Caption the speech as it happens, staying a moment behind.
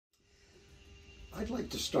I'd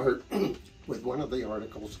like to start with one of the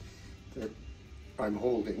articles that I'm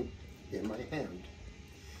holding in my hand.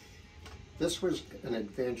 This was an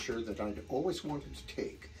adventure that I'd always wanted to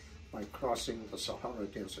take by crossing the Sahara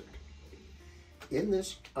Desert. In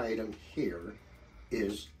this item here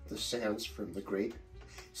is the sands from the great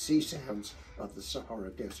sea sands of the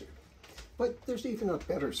Sahara Desert. But there's even a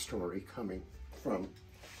better story coming from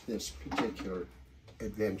this particular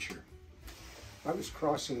adventure. I was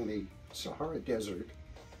crossing the Sahara Desert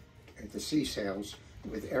at the sea sands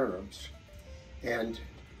with Arabs, and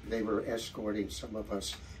they were escorting some of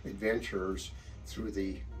us adventurers through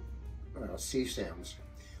the sea sands.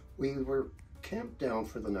 We were camped down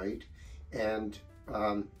for the night, and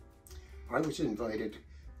I was invited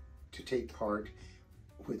to take part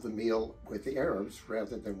with the meal with the Arabs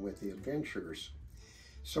rather than with the adventurers.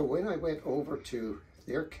 So when I went over to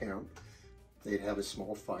their camp, they'd have a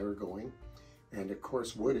small fire going, and of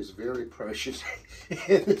course wood is very precious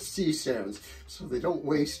in the sea sands, so they don't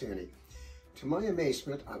waste any. To my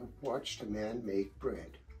amazement, I watched a man make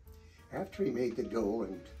bread. After he made the dough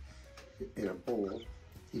in a bowl,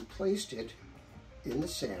 he placed it in the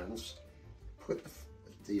sands, put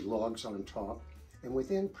the logs on top, and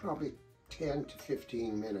within probably 10 to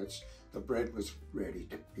 15 minutes, the bread was ready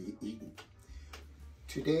to be eaten.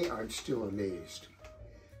 Today, I'm still amazed.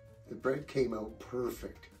 The bread came out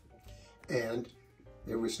perfect, and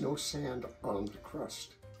there was no sand on the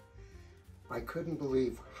crust. I couldn't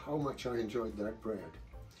believe how much I enjoyed that bread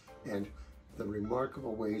and the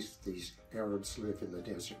remarkable ways these Arabs live in the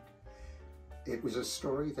desert. It was a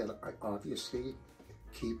story that I obviously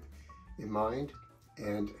keep in mind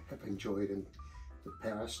and have enjoyed in the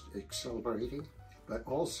past, celebrating, but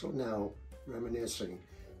also now reminiscing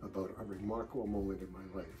about a remarkable moment in my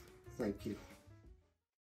life. Thank you.